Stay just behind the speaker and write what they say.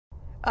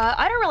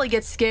I don't really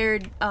get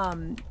scared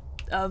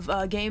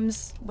of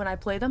games when I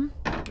play them.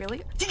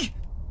 Really?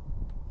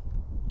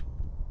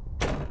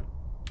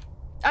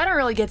 I don't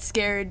really get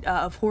scared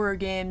of horror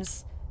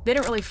games. They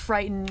don't really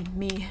frighten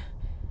me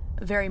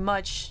very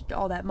much,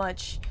 all that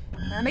much.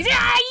 That makes No!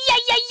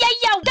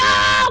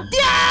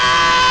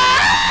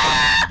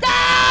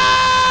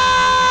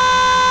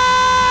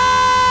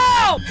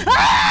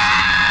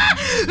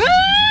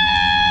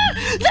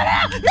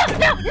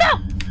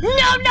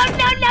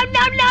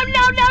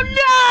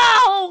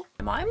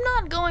 I'm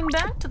not going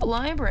back to the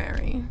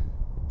library.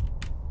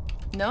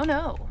 No,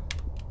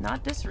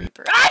 not this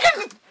Reaper.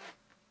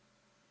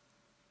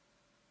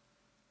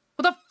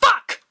 What the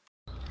fuck?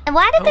 And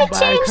why did they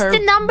change the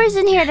numbers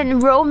in here to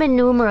Roman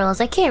numerals?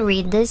 I can't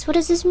read this. What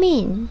does this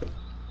mean?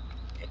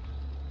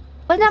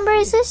 What number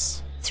is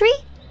this? 3?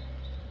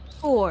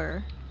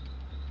 4.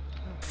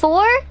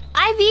 4?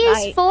 IV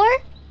is 4?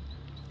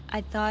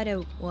 I thought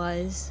it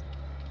was.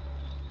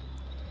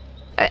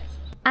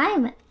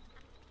 I'm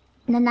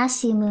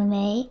Nanashi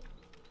Mumei.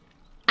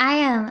 I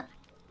am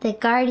the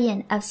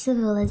guardian of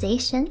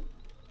civilization.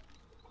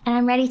 And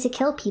I'm ready to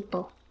kill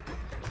people.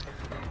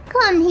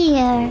 Come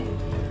here.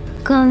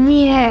 Come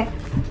here.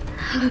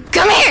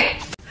 Come here!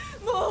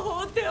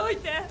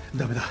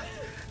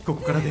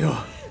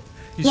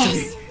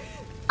 Yes.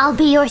 I'll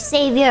be your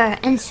savior,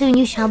 and soon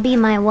you shall be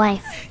my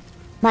wife.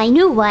 My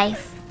new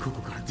wife.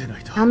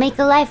 I'll make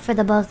a life for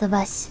the both of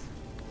us.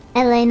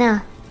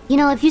 Elena. You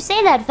know, if you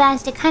say that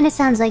fast, it kind of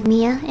sounds like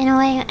Mia, in a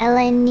way.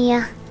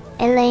 Elenia.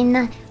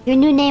 Elena. Your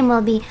new name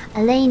will be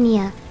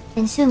Elenia.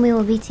 And soon we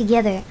will be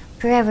together.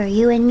 Forever.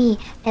 You and me.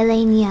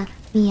 Elenia.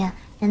 Mia.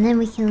 And then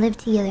we can live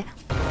together.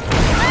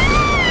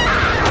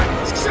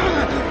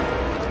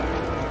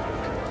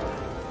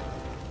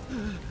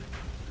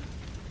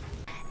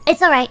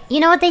 It's alright. You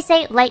know what they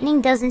say?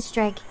 Lightning doesn't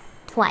strike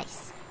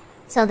twice.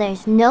 So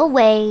there's no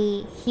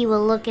way he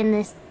will look in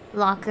this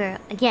locker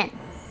again.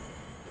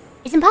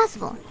 It's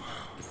impossible.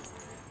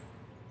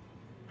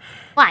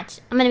 Watch.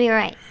 I'm gonna be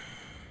alright.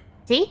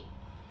 See?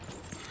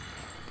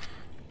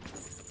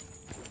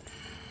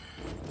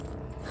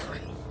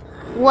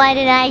 What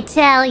did I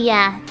tell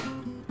ya?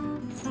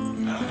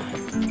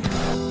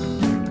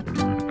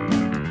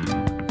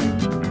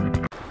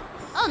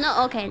 Oh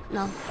no, okay,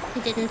 no. He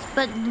didn't.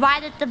 But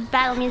why did the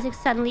battle music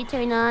suddenly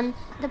turn on?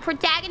 The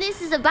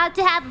protagonist is about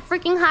to have a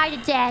freaking heart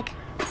attack.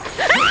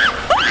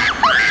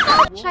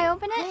 Should I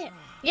open it?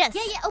 Yes.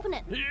 Yeah, open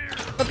it.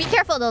 But be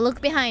careful though,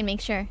 look behind, make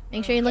sure.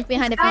 Make sure you look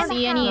behind if you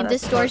see any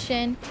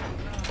distortion.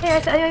 Oh,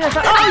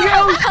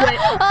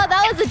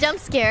 that was a jump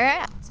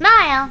scare.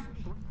 Smile.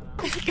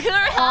 Beautiful.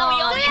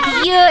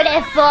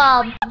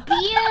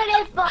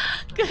 Beautiful.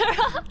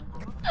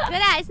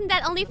 Gura, isn't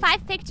that only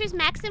 5 pictures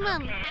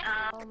maximum?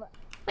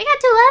 We got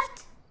 2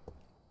 left.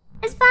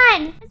 It's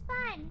fine. It's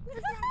fine.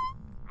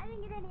 I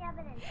didn't get any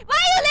evidence. Why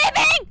are you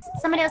leaving?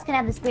 Somebody else can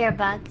have the spirit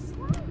box.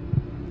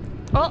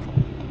 Oh.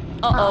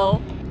 Uh-oh.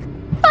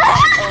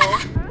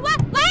 What?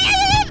 Why are you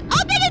leaving?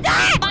 Open the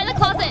door! Find the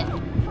closet.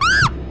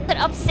 Put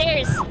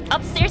upstairs.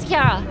 Upstairs,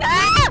 Kiara.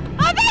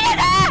 Open the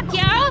door!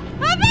 Kiara?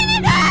 Open the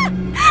door!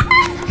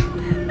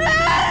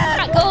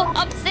 Go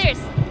upstairs.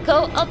 Go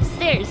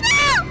upstairs.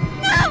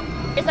 No!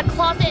 There's a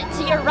closet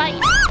to your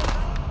right.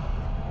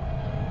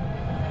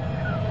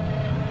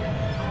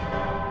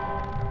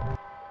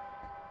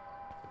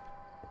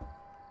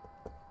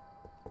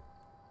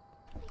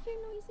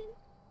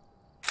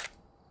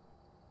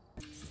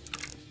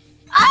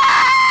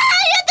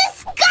 You're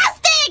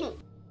disgusting!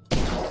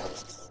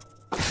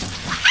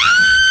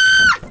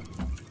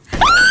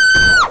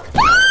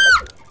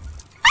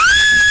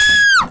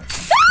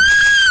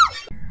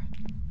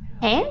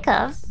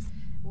 Handcuffs?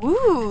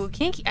 Ooh,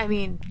 kinky. I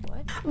mean,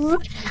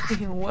 what?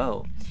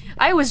 Whoa.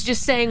 I was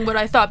just saying what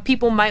I thought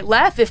people might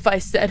laugh if I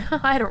said.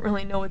 I don't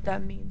really know what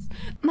that means.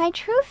 My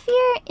true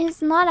fear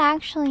is not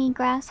actually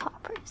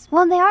grasshoppers.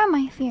 Well, they are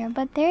my fear,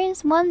 but there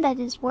is one that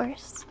is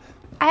worse.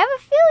 I have a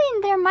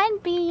feeling there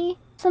might be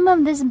some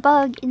of this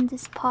bug in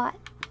this pot.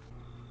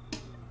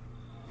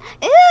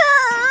 There were...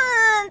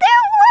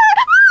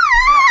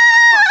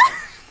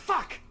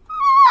 Fuck!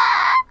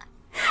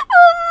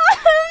 Oh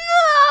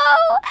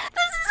no!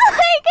 This is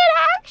like an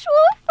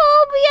actual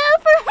phobia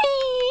for me!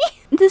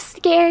 The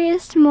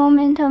scariest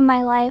moment of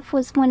my life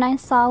was when I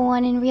saw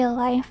one in real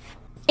life.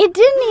 It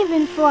didn't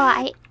even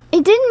fly.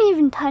 It didn't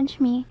even touch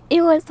me.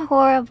 It was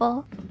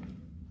horrible.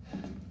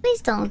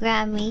 Please don't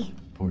grab me.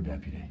 Poor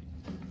deputy.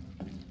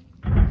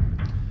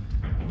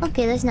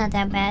 Okay, that's not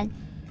that bad.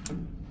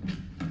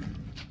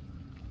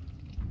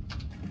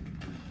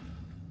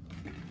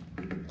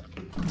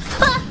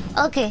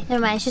 Ah! Okay, never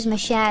mind. It's just my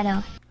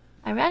shadow.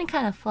 I ran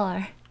kind of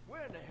far.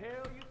 Where in the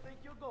hell you think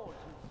you're going to,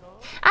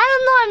 son? I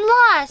don't know, I'm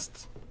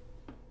lost.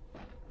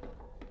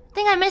 I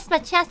think I missed my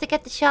chance to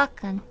get the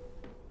shotgun.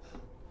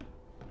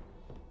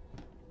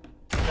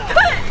 You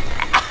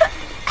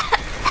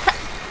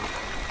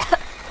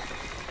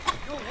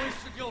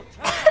wasted your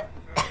time.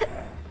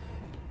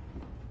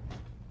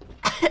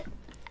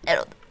 I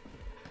don't...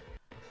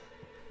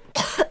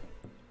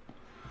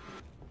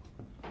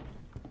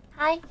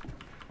 Hi.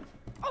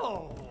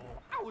 Oh,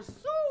 I was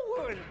so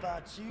worried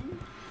about you.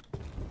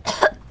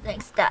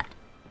 Thanks, Dad.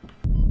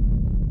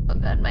 Oh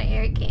god, my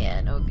hair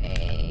can.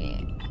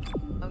 Okay.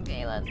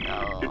 Okay, let's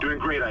go. You're doing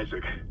great,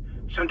 Isaac.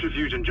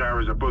 Centrifuge and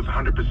gyros are both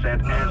 100%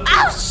 and...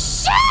 Oh,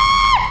 shit!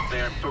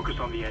 They're focused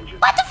on the engine.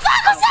 What the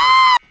fuck was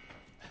that?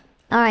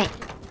 Alright.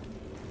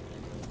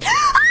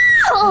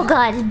 Oh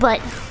god, his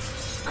butt.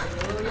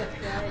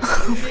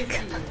 Oh my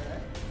god.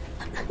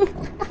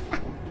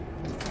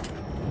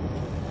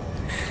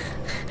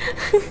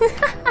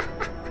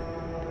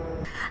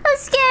 The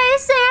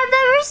scariest thing I've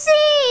ever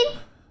seen!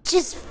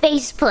 Just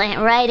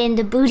faceplant right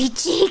into booty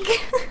cheek.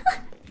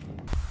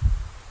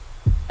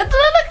 Look,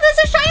 there's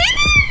a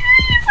shiny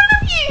in front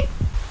of you!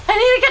 I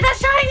need to get that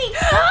shiny!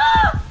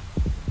 Ah!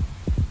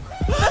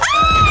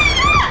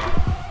 Ah!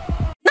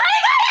 No, I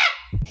got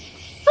it!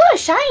 Oh,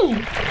 shiny!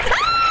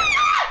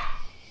 Ah!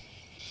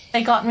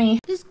 They got me.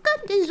 This is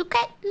good, this is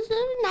okay. This is a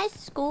nice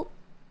school.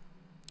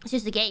 It's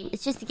just a game.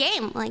 It's just a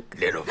game. Like...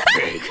 Little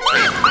pig.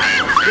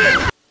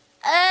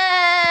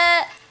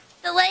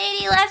 The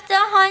lady left a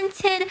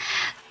haunted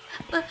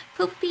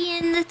poopy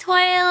in the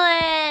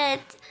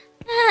toilet.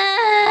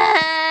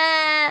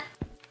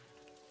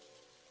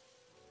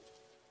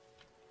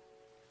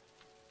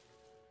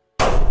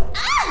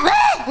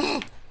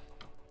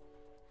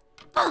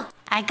 Oh,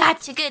 I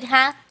got you good,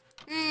 huh?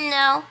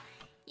 No,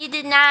 you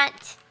did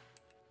not.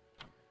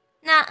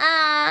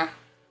 Nuh-uh.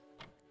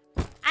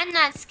 I'm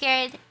not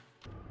scared.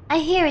 I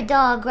hear a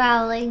dog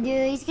growling,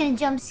 dude. He's gonna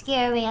jump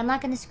scare me. I'm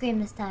not gonna scream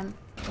this time.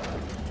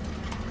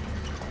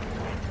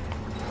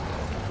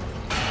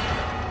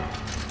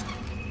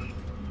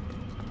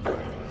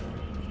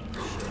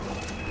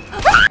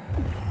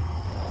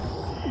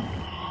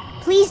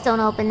 Please don't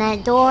open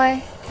that door.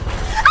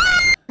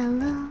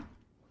 Hello,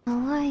 how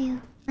are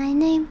you? My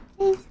name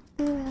is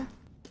Gura.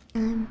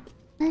 I'm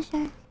not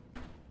sure.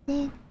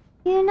 Did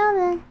you know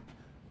that?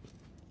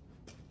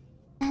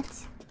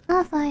 That's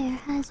a fire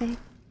hazard.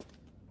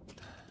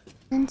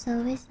 And so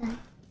is that.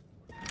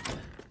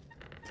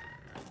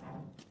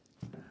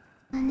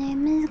 My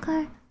name is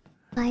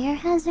Fire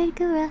Hazard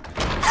Gura.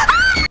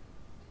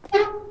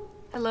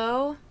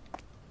 Hello?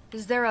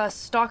 Is there a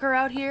stalker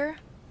out here?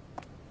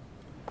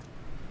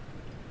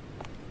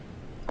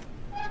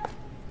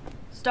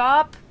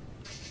 Stop.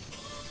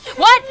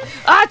 What?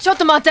 Ah,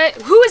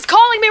 Chotamate! Who is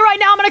calling me right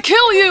now? I'm gonna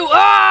kill you!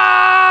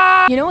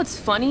 Ah! You know what's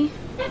funny,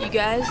 you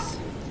guys?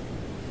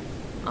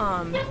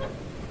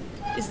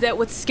 Is that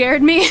what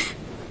scared me?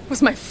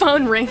 Was my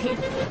phone ringing.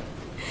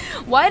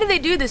 Why did they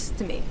do this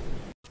to me?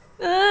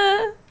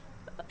 Oh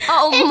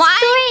It's my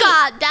great.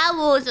 god, that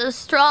was a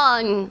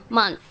strong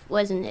month,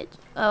 wasn't it?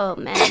 Oh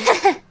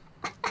man.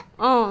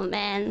 Oh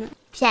man.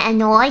 Is that a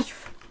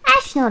knife?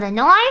 That's not a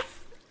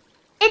knife.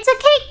 It's a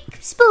cake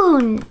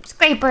spoon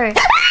scraper.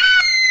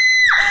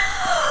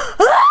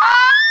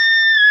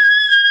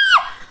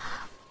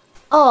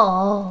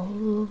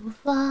 Oh,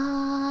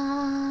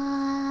 far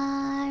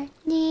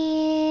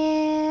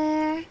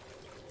near.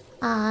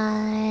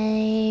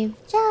 I've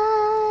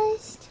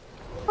just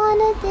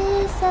wanna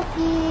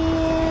disappear.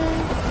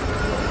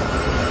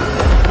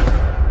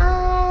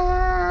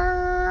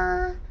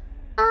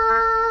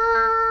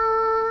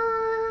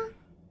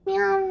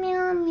 Meow,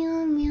 meow,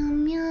 meow, meow,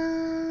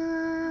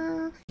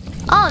 meow.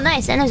 Oh,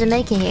 nice. And there's a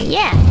medkit here.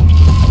 Yeah.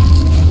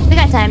 We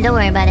got time. Don't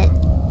worry about it.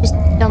 Just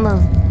don't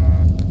move.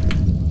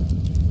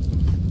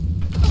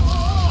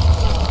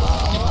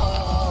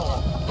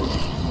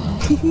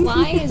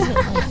 Why is it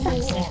like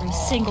this every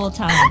single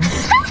time?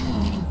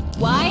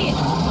 Why? You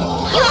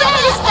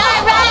better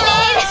start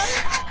running!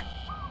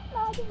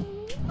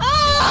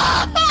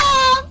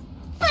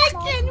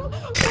 Freaking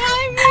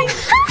why me?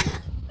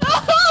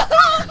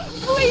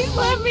 Please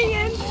let me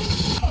in.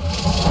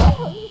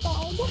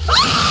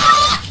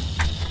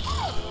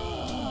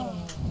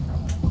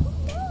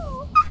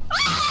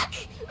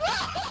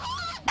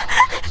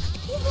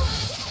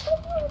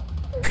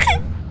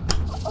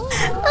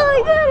 Oh my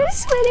god, I'm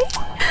sweating.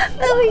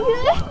 Oh my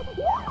god.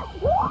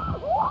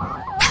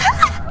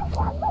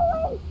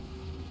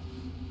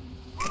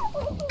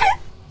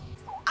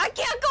 I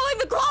can't go in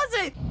the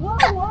closet.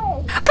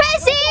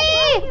 Pressy!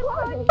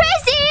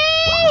 Pressy!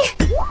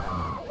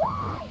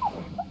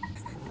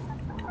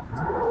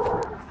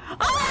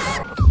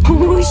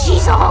 Ooh,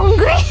 she's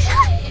hungry.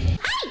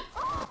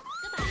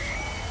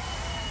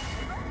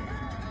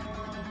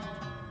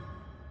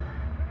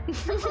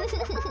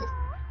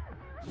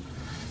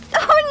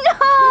 Oh no!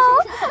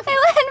 I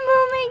let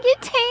Mumei get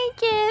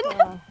taken.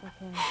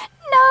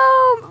 No,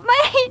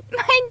 my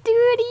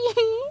duty.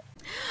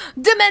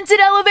 Demented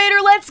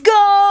elevator, let's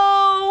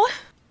go!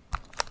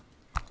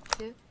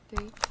 2,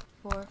 3,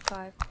 4,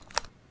 5.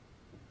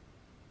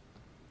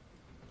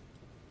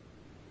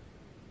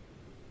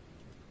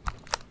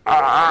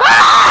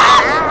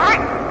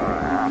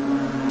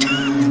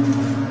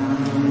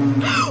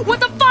 What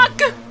the fuck?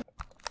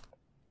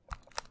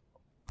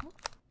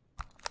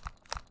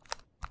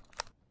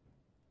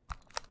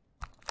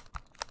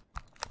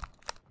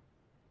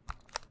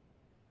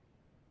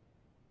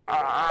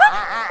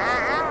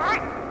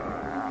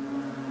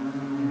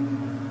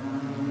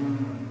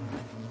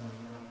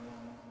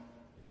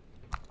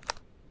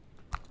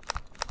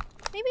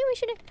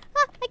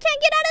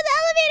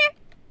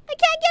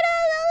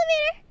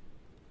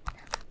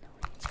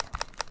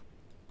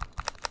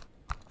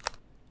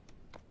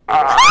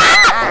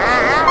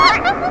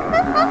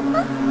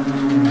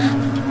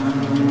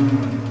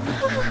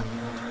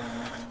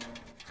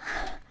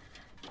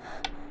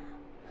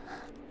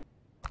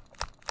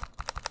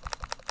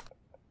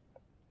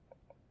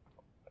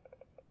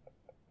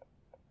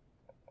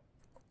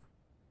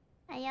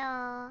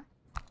 Hiya.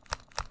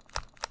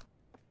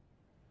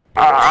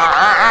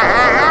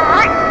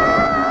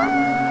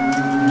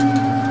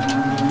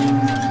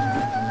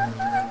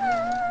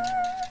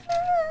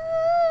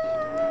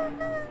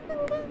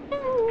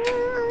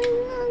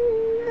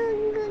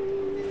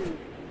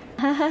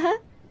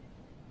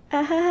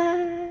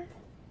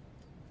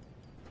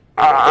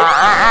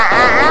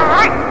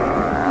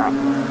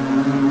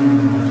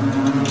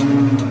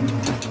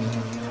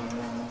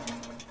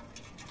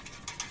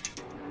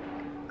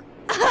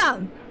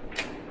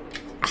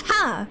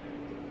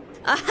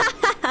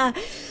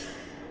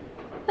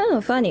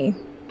 Oh, funny.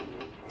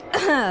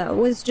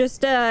 Was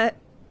just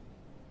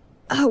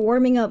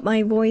warming up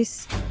my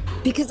voice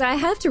because I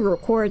have to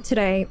record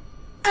today.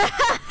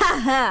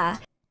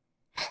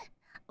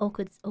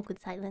 Awkward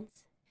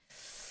silence.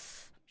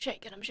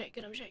 I'm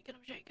shaking.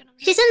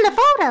 She's in the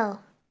photo.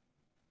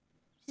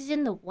 She's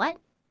in the what?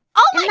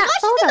 Oh my gosh,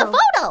 she's in the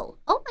photo!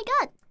 Oh my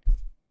god.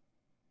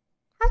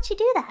 How'd she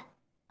do that?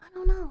 I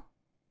don't know.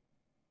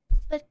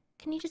 But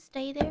can you just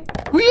stay there?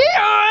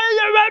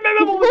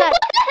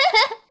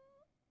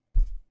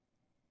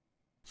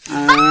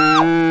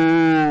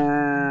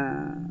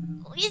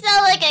 You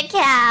sound like a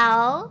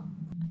cow.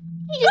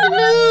 You just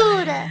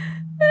mooed.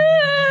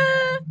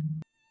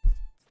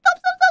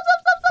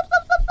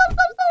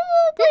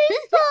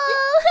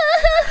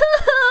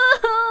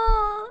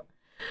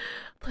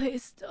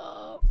 Please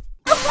stop.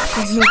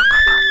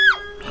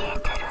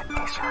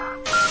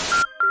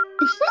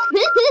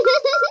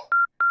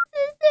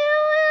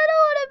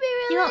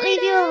 She won't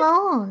leave you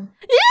alone.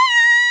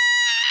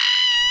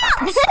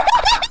 Where's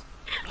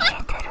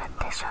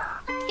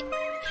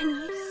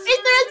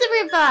the rest of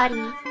her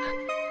body?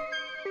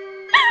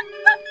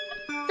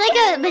 It's like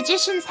a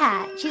magician's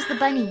hat. She's the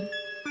bunny.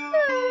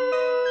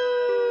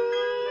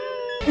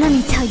 Let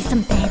me tell you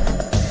something.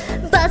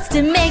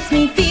 Bustin' makes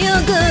me feel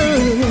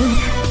good.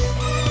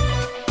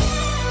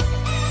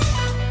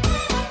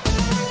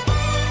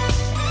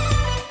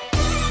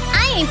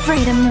 I ain't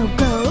afraid of no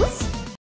ghost.